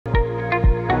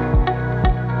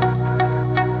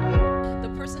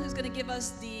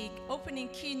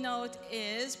opening keynote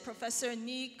is Professor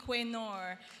Nii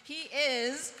Quaynor. He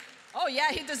is, oh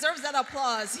yeah, he deserves that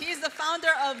applause. He's the founder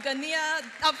of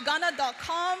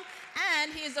Ghana.com,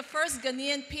 and he is the first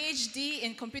Ghanaian Ph.D.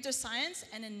 in computer science,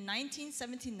 and in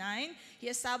 1979, he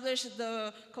established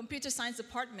the computer science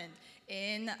department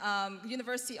in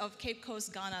University of Cape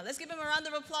Coast, Ghana. Let's give him a round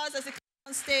of applause as he comes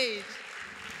on stage.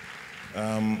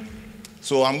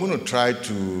 So I'm going to try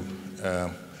to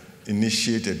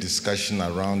initiate a discussion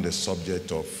around the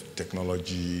subject of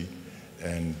technology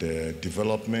and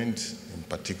development in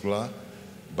particular,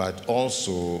 but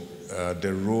also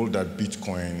the role that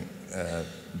Bitcoin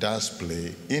does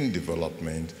play in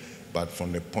development, but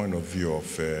from the point of view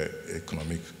of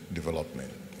economic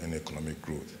development and economic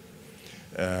growth.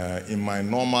 In my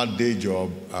normal day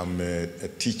job, I'm a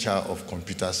teacher of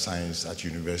computer science at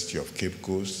University of Cape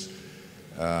Coast.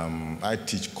 I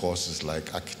teach courses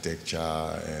like architecture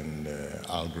and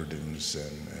algorithms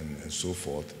and so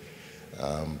forth.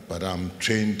 But I'm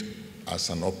trained as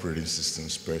an operating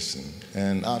systems person,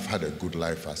 and I've had a good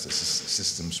life as a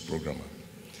systems programmer.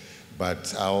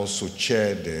 But I also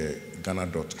chair the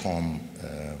Ghana.com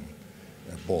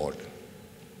board.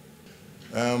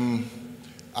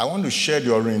 I want to share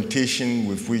the orientation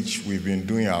with which we've been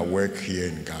doing our work here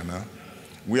in Ghana.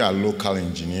 We are local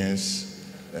engineers,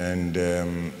 and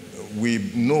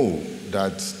we know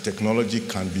that technology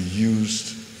can be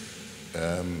used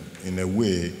in a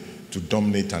way to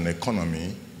dominate an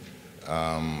economy,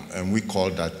 and we call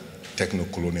that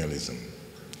techno-colonialism.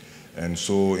 And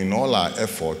so in all our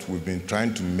effort, we've been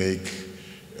trying to make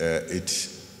it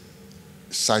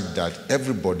such that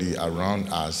everybody around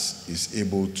us is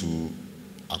able to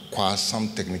acquire some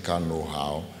technical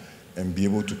know-how and be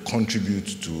able to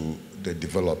contribute to the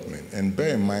development. And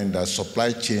bear in mind that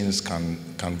supply chains can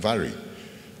vary.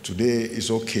 Today it's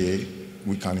okay,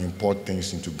 we can import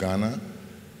things into Ghana.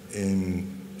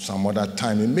 In some other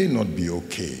time, it may not be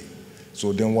okay.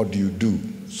 So then what do?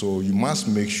 So you must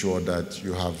make sure that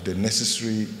you have the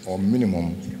necessary or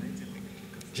minimum.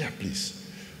 Yeah, please.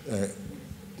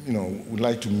 We'd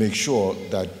like to make sure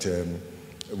that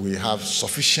we have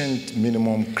sufficient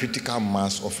minimum critical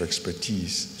mass of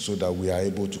expertise so that we are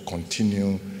able to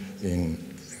continue in,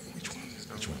 which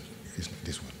one?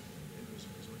 This one.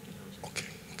 Okay,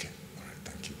 all right,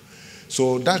 thank you.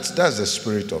 So that's the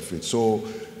spirit of it. So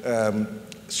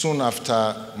soon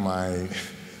after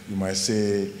you might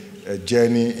say, a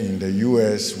journey in the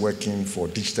US working for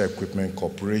Digital Equipment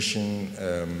Corporation,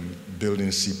 building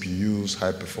CPUs,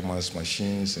 high performance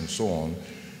machines, and so on,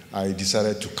 I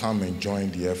decided to come and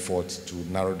join the effort to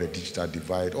narrow the digital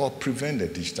divide or prevent the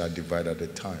digital divide at the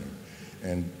time.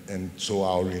 And so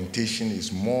our orientation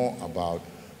is more about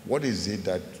what is it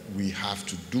that we have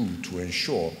to do to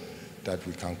ensure that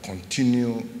we can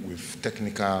continue with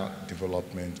technical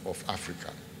development of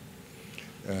Africa.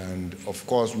 And of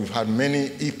course, we've had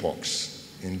many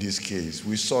epochs in this case.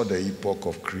 We saw the epoch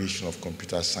of creation of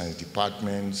computer science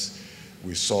departments.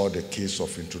 We saw the case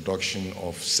of introduction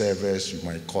of servers, you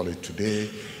might call it today,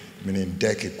 meaning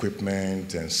DEC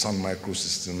equipment and Sun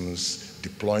Microsystems,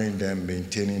 deploying them,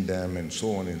 maintaining them, and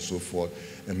so on and so forth,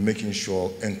 and making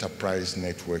sure enterprise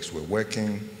networks were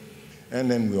working. And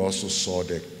then we also saw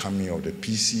the coming of the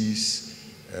PCs.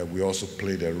 We also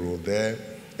played a role there.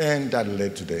 And that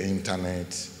led to the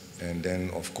internet. And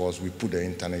then, of course, we put the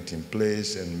internet in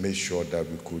place and made sure that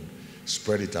we could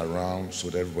spread it around so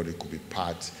that everybody could be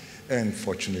part. And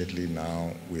fortunately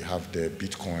now, we have the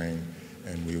Bitcoin,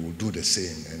 and we will do the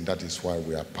same. And that is why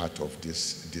we are part of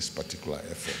this particular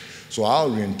effort. So our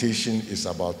orientation is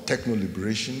about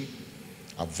techno-liberation,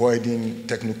 avoiding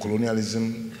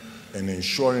techno-colonialism, and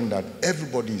ensuring that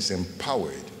everybody is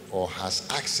empowered or has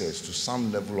access to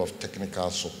some level of technical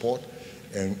support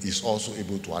and is also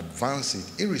able to advance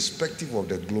it irrespective of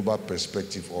the global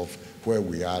perspective of where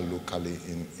we are locally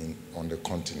on the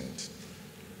continent.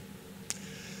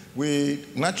 We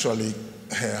naturally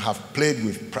have played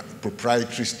with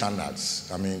proprietary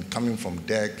standards. I mean, coming from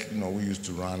DEC, we used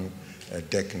to run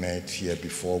DECnet here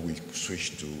before we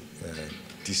switched to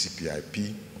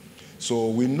TCP/IP. So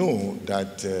we know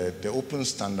that the open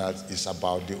standard is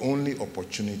about the only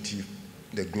opportunity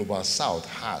the Global South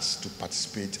has to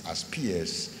participate as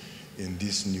peers in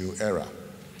this new era.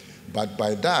 But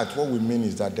by that, what we mean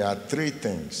is that there are three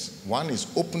things. One is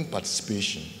open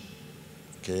participation,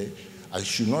 okay? I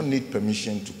should not need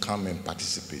permission to come and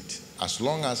participate. As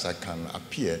long as I can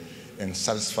appear and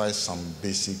satisfy some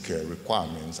basic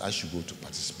requirements, I should go to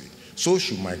participate. So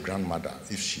should my grandmother,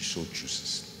 if she so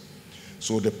chooses.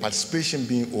 So the participation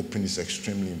being open is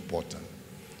extremely important.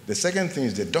 The second thing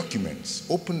is the documents.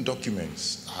 Open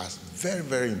documents are very,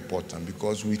 very important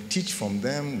because we teach from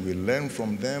them, we learn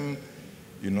from them,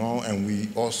 and we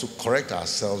also correct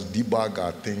ourselves, debug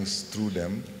our things through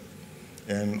them.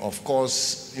 And of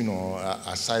course,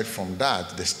 aside from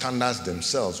that, the standards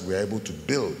themselves, we're able to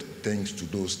build things to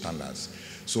those standards.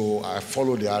 So I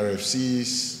follow the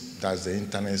RFCs, that's the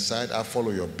internet side. I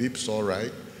follow your BIPs, all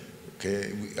right.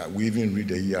 Okay, we even read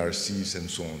the ERCs and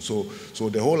so on. So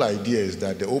the whole idea is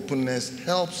that the openness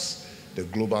helps the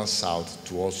Global South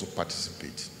to also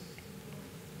participate.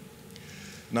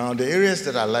 Now, the areas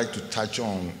that I'd like to touch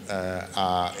on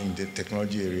are in the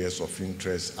technology areas of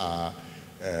interest are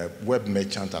web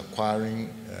merchant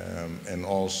acquiring and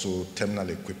also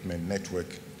terminal equipment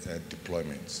network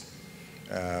deployments.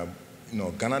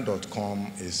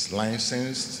 Ghana.com is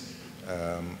licensed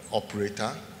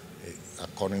operator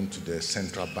according to the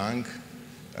central bank,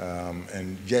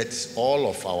 and yet all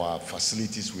of our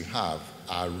facilities we have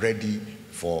are ready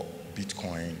for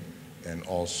Bitcoin and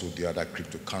also the other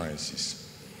cryptocurrencies.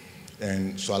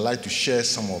 And so I'd like to share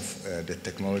some of the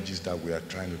technologies that we are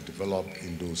trying to develop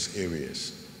in those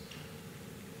areas.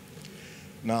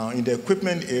 Now, in the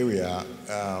equipment area,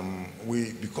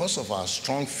 because of our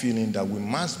strong feeling that we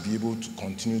must be able to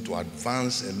continue to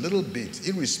advance a little bit,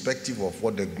 irrespective of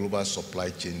what the global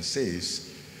supply chain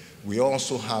says, we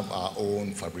also have our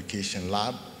own fabrication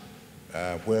lab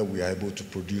where we are able to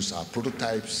produce our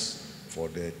prototypes for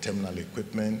the terminal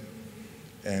equipment.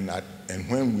 And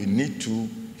when we need to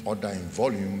order in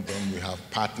volume, then we have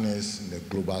partners in the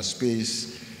global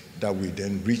space that we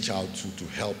then reach out to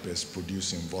help us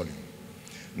produce in volume.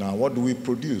 Now, what do we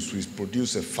produce? We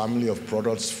produce a family of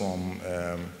products from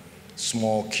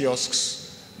small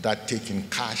kiosks that take in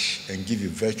cash and give you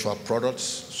virtual products.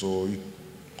 So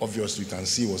obviously you can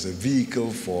see it was a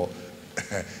vehicle for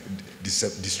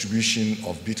distribution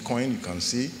of Bitcoin, you can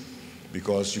see,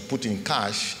 because you put in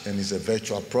cash and it's a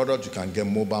virtual product. You can get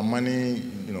mobile money,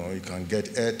 you can get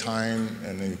airtime,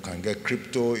 and then you can get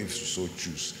crypto if you so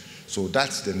choose. So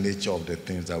that's the nature of the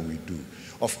things that we do.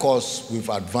 Of course, we've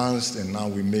advanced and now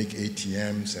we make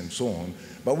ATMs and so on,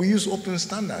 but we use open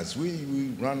standards.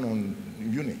 We run on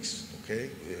Unix,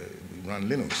 okay? We run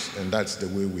Linux, and that's the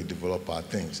way we develop our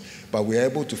things. But we're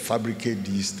able to fabricate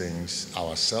these things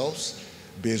ourselves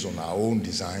based on our own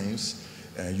designs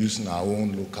and using our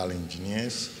own local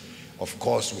engineers. Of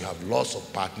course, we have lots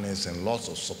of partners and lots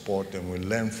of support, and we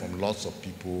learn from lots of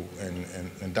people,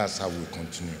 and that's how we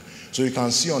continue. So you can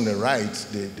see on the right,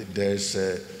 there's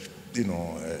a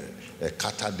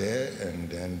cutter there, and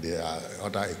then there are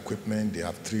other equipment. They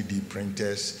have 3D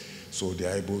printers, so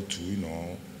they're able to,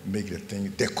 make the thing,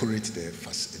 decorate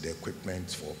the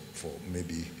equipment for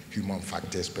maybe human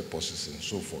factors purposes and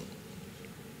so forth.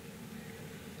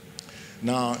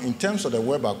 Now, in terms of the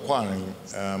web acquiring,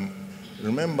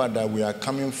 remember that we are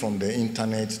coming from the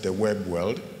internet, the web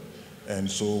world, and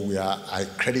so we are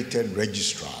accredited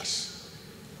registrars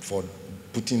for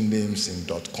putting names in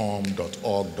 .com,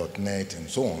 .org, .net, and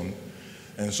so on.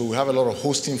 And so we have a lot of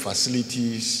hosting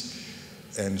facilities,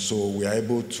 and so we are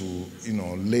able to,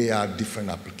 lay out different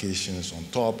applications on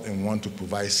top and want to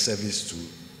provide service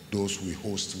to those we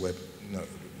host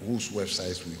whose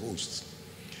websites we host.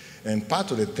 And part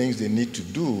of the things they need to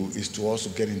do is to also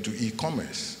get into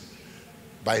e-commerce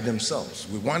by themselves.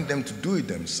 We want them to do it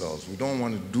themselves. We don't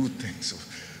want to do things.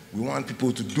 We want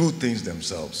people to do things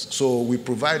themselves. So we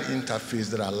provide interface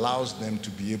that allows them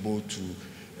to be able to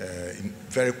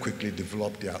very quickly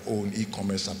develop their own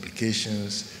e-commerce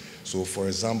applications. So for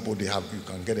example, you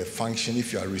can get a function.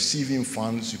 If you are receiving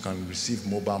funds, you can receive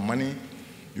mobile money.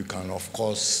 You can, of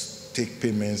course, take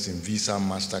payments in Visa,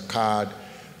 MasterCard.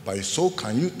 But so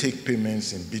can you take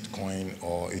payments in Bitcoin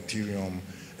or Ethereum,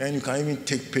 and you can even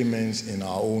take payments in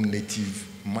our own native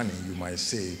money, you might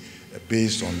say,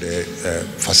 based on the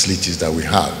facilities that we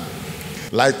have.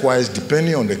 Likewise,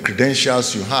 depending on the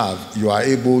credentials you have, you are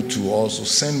able to also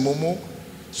send Momo.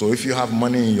 So if you have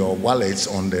money in your wallets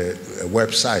on the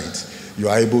website, you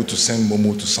are able to send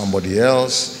Momo to somebody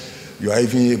else. You are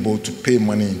even able to pay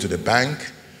money into the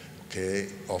bank, okay,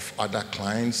 of other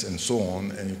clients and so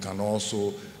on. And you can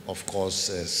also, of course,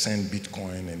 send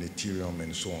Bitcoin and Ethereum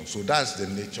and so on. So that's the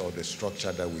nature of the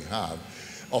structure that we have.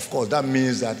 Of course, that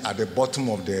means that at the bottom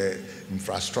of the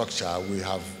infrastructure, we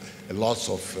have lots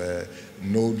of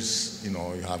nodes.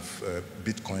 You have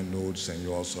Bitcoin nodes, and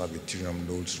you also have Ethereum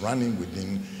nodes running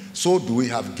within. So do we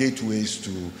have gateways to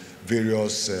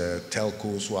various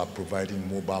telcos who are providing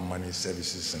mobile money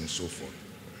services and so forth.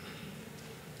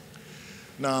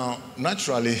 Now,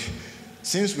 naturally,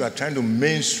 since we are trying to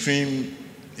mainstream,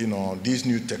 these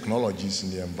new technologies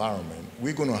in the environment,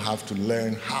 we're going to have to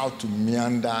learn how to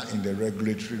meander in the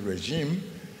regulatory regime.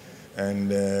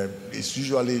 And it's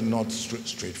usually not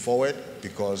straightforward,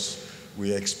 because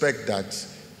we expect that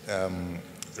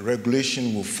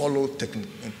regulation will follow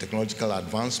technological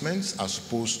advancements as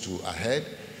opposed to ahead.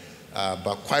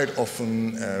 But quite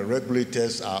often,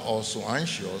 regulators are also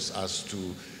anxious as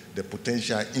to the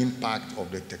potential impact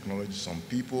of the technologies on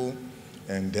people,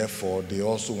 and therefore they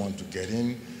also want to get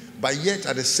in. But yet,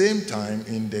 at the same time,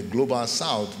 in the global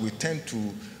south, we tend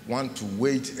to want to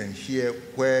wait and hear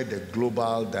where the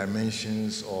global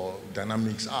dimensions or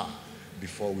dynamics are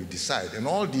before we decide. And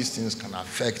all these things can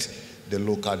affect the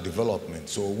local development.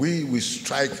 So we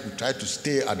try to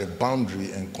stay at the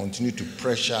boundary and continue to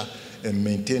pressure and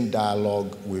maintain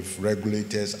dialogue with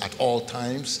regulators at all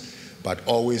times, but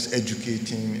always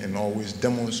educating and always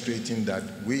demonstrating that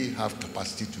we have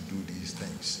capacity to do these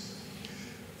things.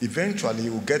 Eventually,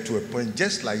 we'll get to a point,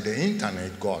 just like the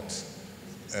internet got,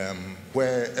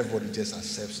 where everybody just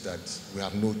accepts that we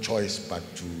have no choice but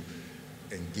to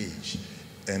engage.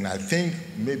 And I think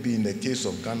maybe in the case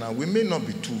of Ghana, we may not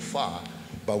be too far,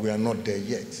 but we are not there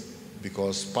yet,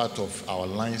 because part of our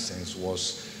license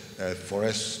was for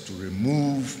us to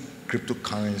remove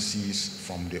cryptocurrencies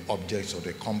from the objects of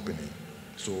the company.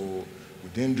 So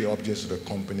within the objects of the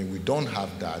company, we don't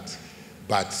have that,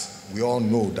 but we all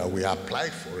know that we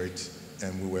applied for it,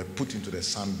 and we were put into the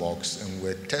sandbox, and we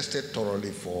were tested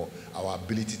thoroughly for our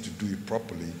ability to do it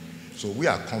properly. So we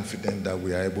are confident that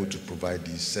we are able to provide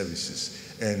these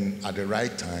services, and at the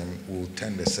right time, we'll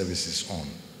turn the services on.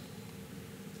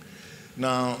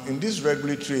 Now, in this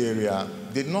regulatory area,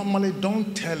 they normally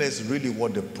don't tell us really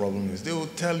what the problem is. They will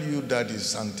tell you that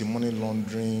it's anti-money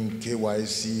laundering,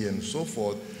 KYC, and so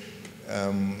forth.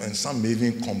 And some may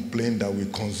even complain that we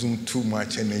consume too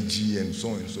much energy and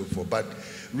so on and so forth. But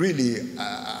really,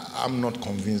 I'm not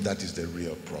convinced that is the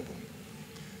real problem.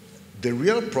 The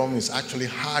real problem is actually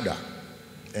harder.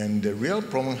 And the real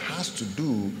problem has to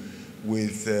do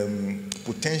with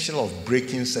potential of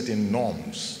breaking certain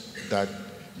norms that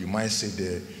you might say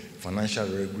the financial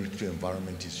regulatory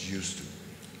environment is used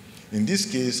to. In this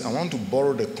case, I want to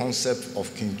borrow the concept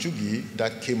of Kinchugi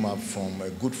that came up from a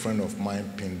good friend of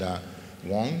mine, Pinda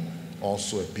Wong,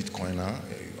 also a Bitcoiner.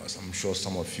 I'm sure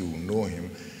some of you know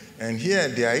him. And here,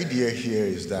 the idea here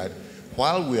is that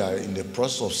while we are in the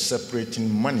process of separating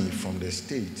money from the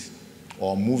state,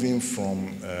 or moving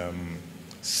from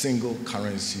single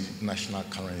currency, national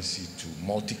currency, to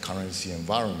multi-currency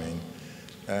environment,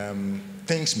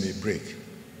 things may break.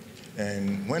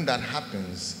 And when that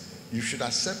happens, you should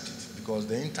accept it, because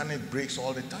the internet breaks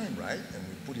all the time, right? And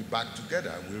we put it back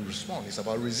together, we respond. It's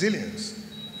about resilience.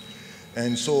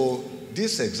 And so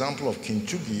this example of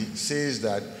Kinchugi says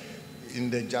that in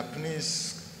the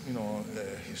Japanese,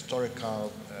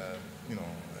 historical,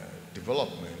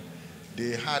 development,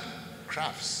 they had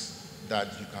crafts that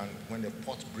you can, when the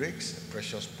pot breaks, the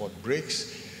precious pot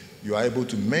breaks, you are able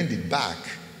to mend it back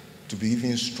to be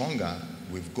even stronger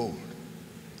with gold.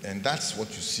 And that's what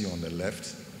you see on the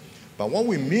left. But what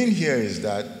we mean here is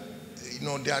that,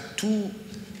 there are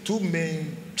two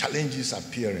main challenges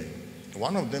appearing.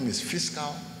 One of them is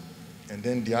fiscal, and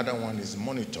then the other one is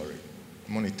monetary.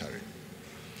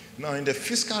 Now, in the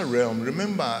fiscal realm,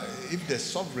 remember, if the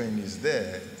sovereign is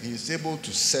there, he is able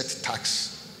to set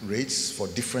tax rates for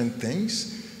different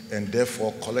things and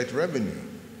therefore collect revenue.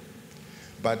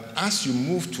 But as you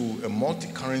move to a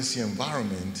multi-currency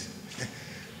environment,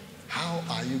 how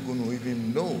are you going to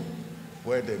even know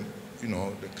where the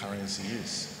currency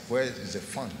is? Where is the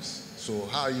funds? So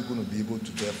how are you going to be able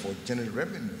to therefore generate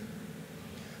revenue?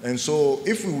 And so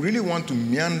if we really want to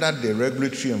meander the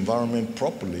regulatory environment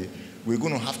properly, we're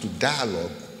going to have to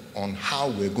dialogue on how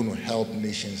we're going to help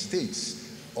nation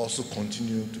states also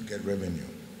continue to get revenue,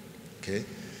 okay?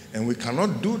 And we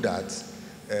cannot do that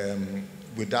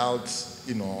without,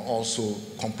 also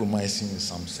compromising in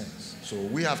some sense. So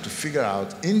we have to figure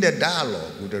out in the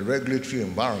dialogue with the regulatory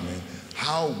environment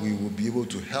how we will be able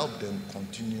to help them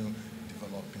continue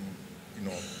developing,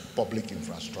 public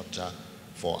infrastructure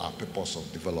for our purpose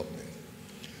of development.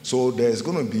 So there's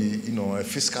going to be, a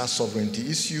fiscal sovereignty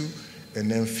issue and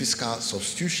then fiscal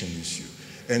substitution issue.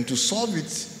 And to solve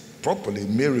it properly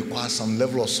may require some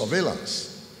level of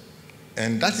surveillance.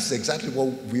 And that is exactly what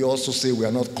we also say we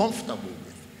are not comfortable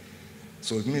with.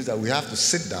 So it means that we have to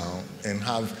sit down and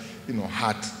have,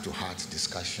 heart-to-heart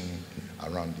discussion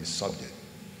around this subject.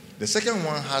 The second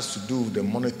one has to do with the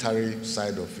monetary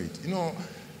side of it.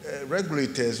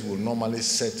 Regulators will normally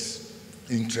set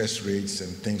interest rates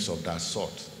and things of that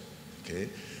sort, okay,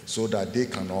 so that they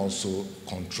can also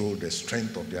control the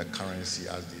strength of their currency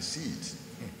as they see it.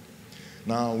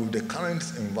 Now, with the current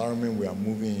environment we are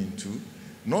moving into,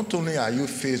 not only are you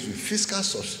faced with fiscal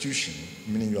substitution,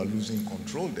 meaning you are losing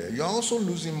control there, you are also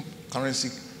losing currency,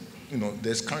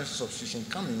 there's currency substitution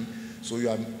coming, so you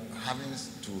are having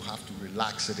to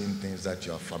relax certain things that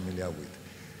you are familiar with.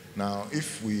 Now,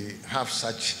 if we have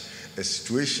such a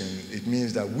situation, it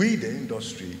means that we, the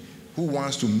industry, who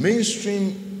wants to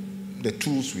mainstream the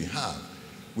tools we have,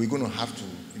 we're going to have to,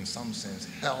 in some sense,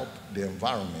 help the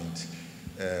environment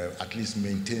at least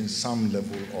maintain some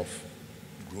level of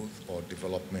growth or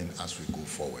development as we go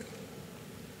forward.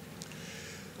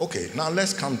 Okay, now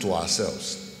let's come to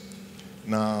ourselves.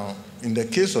 Now, in the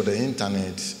case of the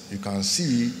internet, you can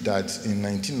see that in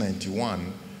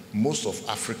 1991, most of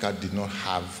Africa did not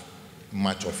have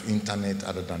much of internet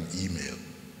other than email.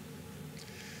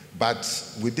 But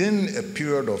within a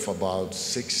period of about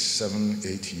 6, 7,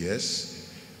 8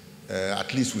 years,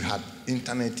 at least we had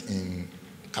internet in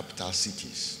capital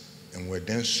cities, and we're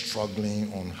then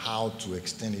struggling on how to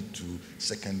extend it to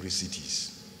secondary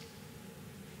cities.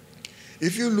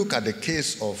 If you look at the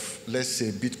case of, let's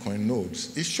say, Bitcoin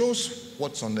nodes, it shows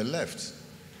what's on the left.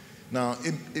 Now,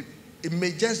 it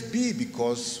may just be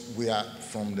because we are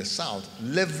from the south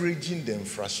leveraging the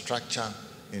infrastructure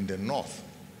in the north.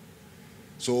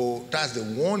 So that's the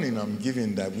warning I'm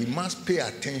giving, that we must pay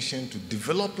attention to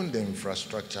developing the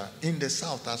infrastructure in the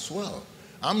south as well.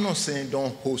 I'm not saying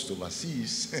don't host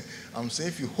overseas. I'm saying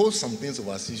if you host some things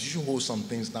overseas, you should host some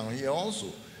things down here also.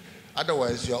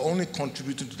 Otherwise, you are only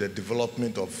contributing to the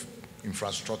development of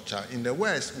infrastructure in the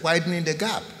West, widening the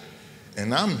gap.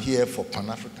 And I'm here for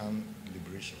Pan-African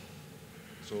liberation.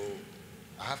 So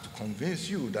I have to convince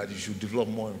you that you should develop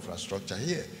more infrastructure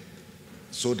here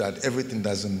so that everything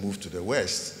doesn't move to the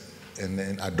West, and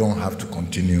then I don't have to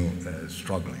continue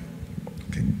struggling.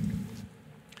 Okay.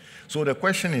 So the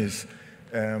question is,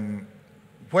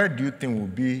 where do you think we'll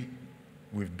be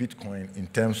with Bitcoin in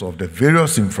terms of the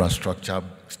various infrastructure,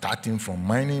 starting from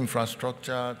mining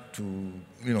infrastructure to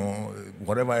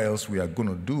whatever else we are going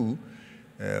to do?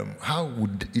 How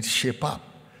would it shape up?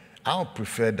 I would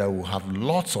prefer that we'll have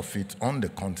lots of it on the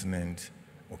continent,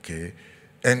 okay?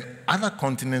 And other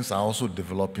continents are also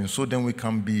developing, so then we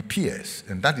can be peers.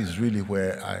 And that is really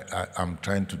where I'm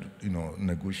trying to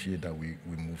negotiate that we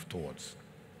move towards.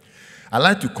 I'd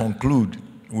like to conclude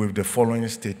with the following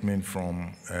statement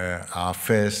from our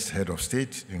first head of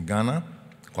state in Ghana,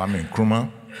 Kwame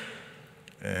Nkrumah.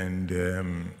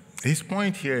 And his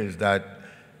point here is that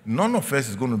none of us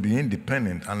is going to be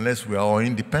independent unless we are all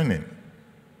independent.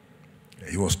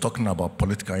 He was talking about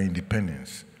political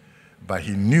independence, but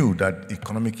he knew that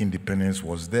economic independence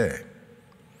was there.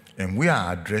 And we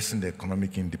are addressing the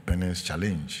economic independence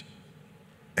challenge.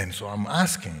 And so I'm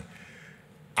asking,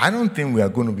 I don't think we are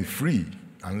going to be free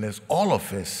unless all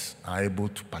of us are able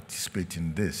to participate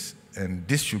in this. And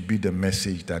this should be the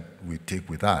message that we take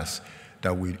with us,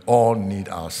 that we all need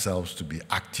ourselves to be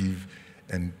active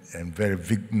and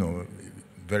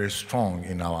very strong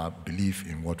in our belief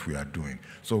in what we are doing.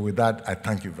 So with that, I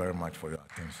thank you very much for your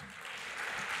attention.